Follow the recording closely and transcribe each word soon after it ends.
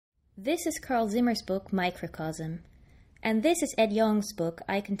This is Carl Zimmer's book, Microcosm, and this is Ed Yong's book,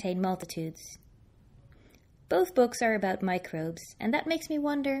 I Contain Multitudes. Both books are about microbes, and that makes me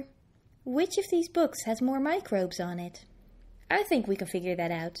wonder, which of these books has more microbes on it? I think we can figure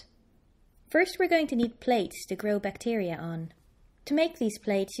that out. First, we're going to need plates to grow bacteria on. To make these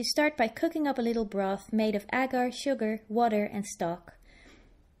plates, you start by cooking up a little broth made of agar, sugar, water, and stock.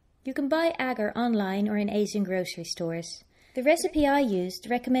 You can buy agar online or in Asian grocery stores. The recipe I used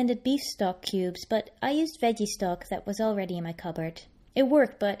recommended beef stock cubes, but I used veggie stock that was already in my cupboard. It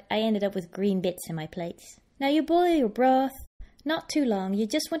worked, but I ended up with green bits in my plates. Now you boil your broth, not too long. You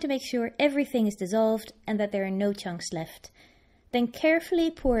just want to make sure everything is dissolved and that there are no chunks left. Then carefully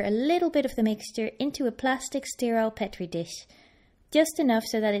pour a little bit of the mixture into a plastic sterile Petri dish, just enough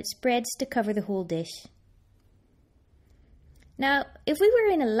so that it spreads to cover the whole dish. Now, if we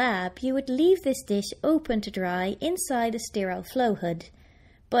were in a lab, you would leave this dish open to dry inside a sterile flow hood.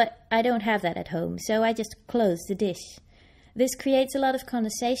 But I don't have that at home, so I just close the dish. This creates a lot of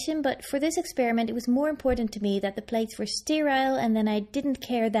condensation, but for this experiment it was more important to me that the plates were sterile, and then I didn't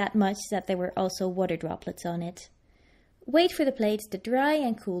care that much that there were also water droplets on it. Wait for the plates to dry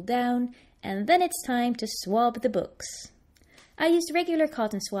and cool down, and then it's time to swab the books. I used regular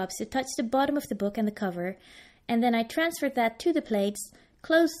cotton swabs to touch the bottom of the book and the cover, and then I transferred that to the plates,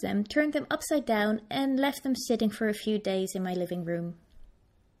 closed them, turned them upside down, and left them sitting for a few days in my living room.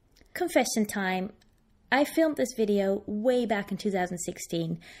 Confession time. I filmed this video way back in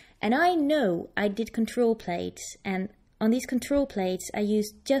 2016, and I know I did control plates, and on these control plates I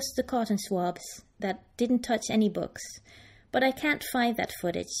used just the cotton swabs that didn't touch any books. But I can't find that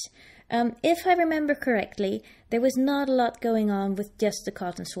footage. If I remember correctly, there was not a lot going on with just the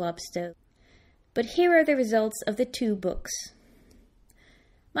cotton swabs though. But here are the results of the two books.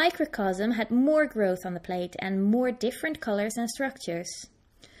 Microcosm had more growth on the plate and more different colors and structures.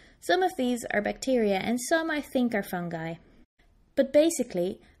 Some of these are bacteria and some I think are fungi. But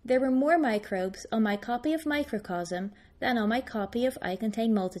basically, there were more microbes on my copy of Microcosm than on my copy of I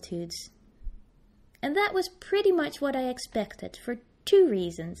Contain Multitudes. And that was pretty much what I expected for two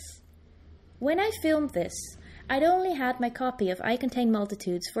reasons. When I filmed this, I'd only had my copy of I Contain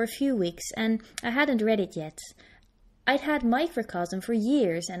Multitudes for a few weeks and I hadn't read it yet. I'd had Microcosm for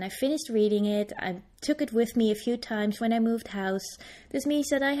years and I finished reading it. I took it with me a few times when I moved house. This means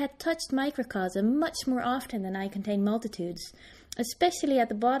that I had touched Microcosm much more often than I Contain Multitudes, especially at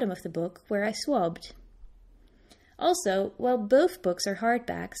the bottom of the book where I swabbed. Also, while both books are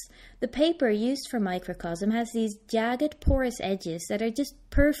hardbacks, the paper used for Microcosm has these jagged, porous edges that are just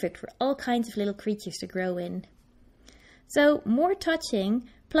perfect for all kinds of little creatures to grow in. So, more touching,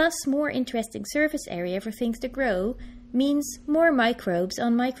 plus more interesting surface area for things to grow, means more microbes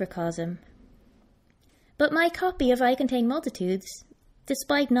on Microcosm. But my copy of I Contain Multitudes,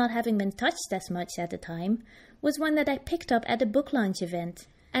 despite not having been touched as much at the time, was one that I picked up at a book launch event.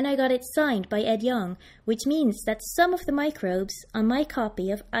 And I got it signed by Ed Yong, which means that some of the microbes on my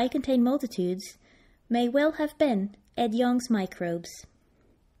copy of I Contain Multitudes may well have been Ed Yong's microbes.